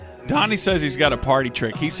Donnie says he's got a party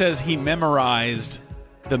trick. He says he memorized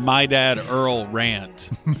the My Dad Earl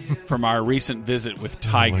rant from our recent visit with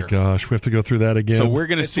Tiger. Oh my gosh, we have to go through that again. So we're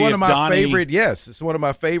going to see if Donnie... It's one of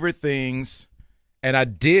my favorite things, and I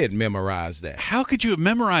did memorize that. How could you have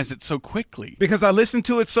memorized it so quickly? Because I listened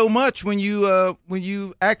to it so much when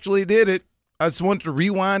you actually did it. I just wanted to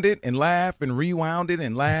rewind it and laugh and rewound it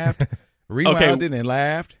and laughed. Rewound it and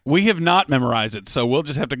laughed. We have not memorized it, so we'll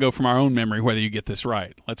just have to go from our own memory whether you get this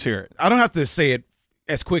right. Let's hear it. I don't have to say it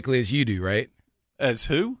as quickly as you do, right? As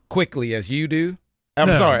who? Quickly as you do. I'm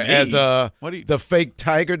sorry, as the fake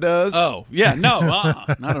Tiger does. Oh, yeah, no,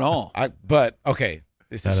 not at all. But, okay,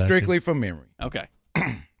 this is strictly from memory. Okay. All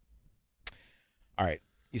right.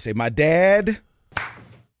 You say, my dad,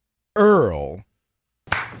 Earl,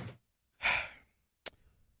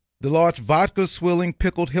 the large vodka-swilling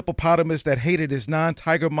pickled hippopotamus that hated his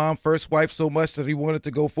non-tiger mom first wife so much that he wanted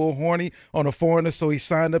to go full horny on a foreigner, so he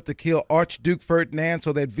signed up to kill Archduke Ferdinand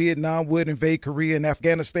so that Vietnam would invade Korea and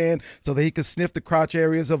Afghanistan so that he could sniff the crotch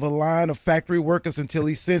areas of a line of factory workers until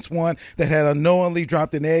he sensed one that had unknowingly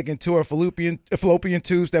dropped an egg into her fallopian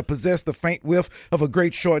tubes that possessed the faint whiff of a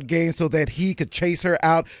great short game so that he could chase her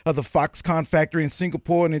out of the Foxconn factory in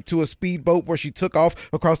Singapore and into a speedboat where she took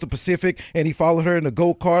off across the Pacific, and he followed her in a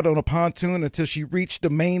go-kart on a pontoon until she reached the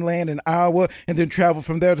mainland in Iowa and then traveled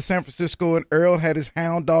from there to San Francisco, and Earl had his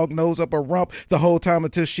hound dog nose up her rump the whole time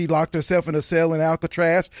until she locked herself in a cell in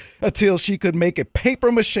Alcatraz until she could make a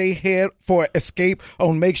papier-mâché head for escape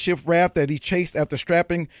on makeshift raft that he chased after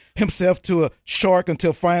strapping himself to a shark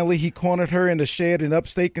until finally he cornered her in the shed in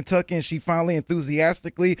upstate Kentucky, and she finally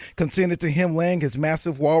enthusiastically consented to him laying his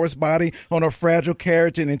massive walrus body on her fragile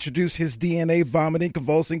carriage and introduced his DNA vomiting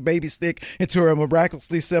convulsing baby stick into her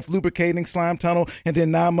miraculously self-lubricating slime tunnel, and then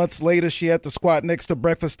 9 months later she had to squat next to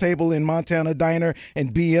breakfast table in Montana diner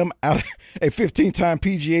and BM out a 15-time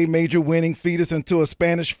PGA major winning fetus into a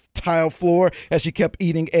Spanish tile floor as she kept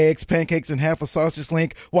eating eggs, pancakes, and half a sausage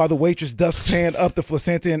link while the waitress dustpanned up the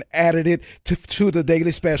placenta and added it to the daily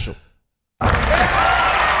special. He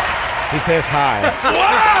says hi.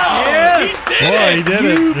 Wow! Yes! He did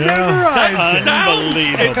it. You That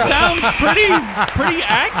sounds pretty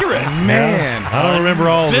accurate. Man. I don't remember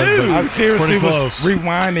all of it. I seriously was close.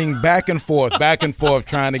 rewinding back and forth,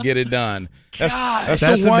 trying to get it done. That's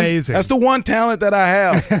amazing. That's the one talent that I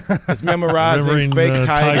have. Is memorizing fake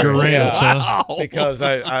Tiger rants, huh? Because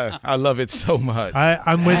I love it so much.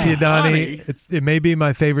 I'm with you, Donnie. It may be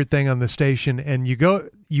my favorite thing on the station, and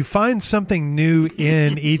you find something new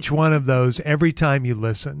in each one of those every time you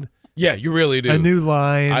listen. Yeah, you really do. A new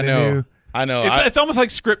line. I know. It's almost like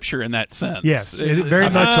scripture in that sense. Yes, it's very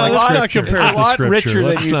much like scripture. It's a lot richer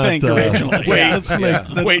than you think originally. Wait.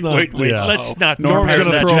 Let's not Norm's going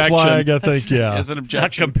to throw a flag, I think, as an objection.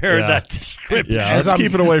 Not compare that to scripture. Yeah, let's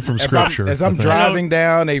keep it away from scripture. As I'm driving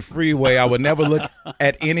down a freeway, I would never look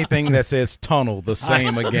at anything that says tunnel the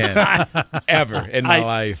same again, ever in my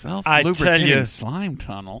life. I tell you, slime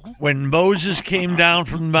tunnel. When Moses came down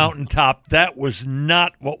from the mountaintop, that was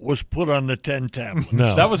not what was put on the 10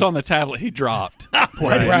 No. That was on the tablet he dropped.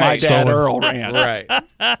 Right. My Dad Earl ran. Right.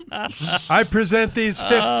 I present these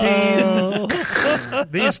 15,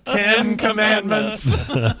 these 10 commandments.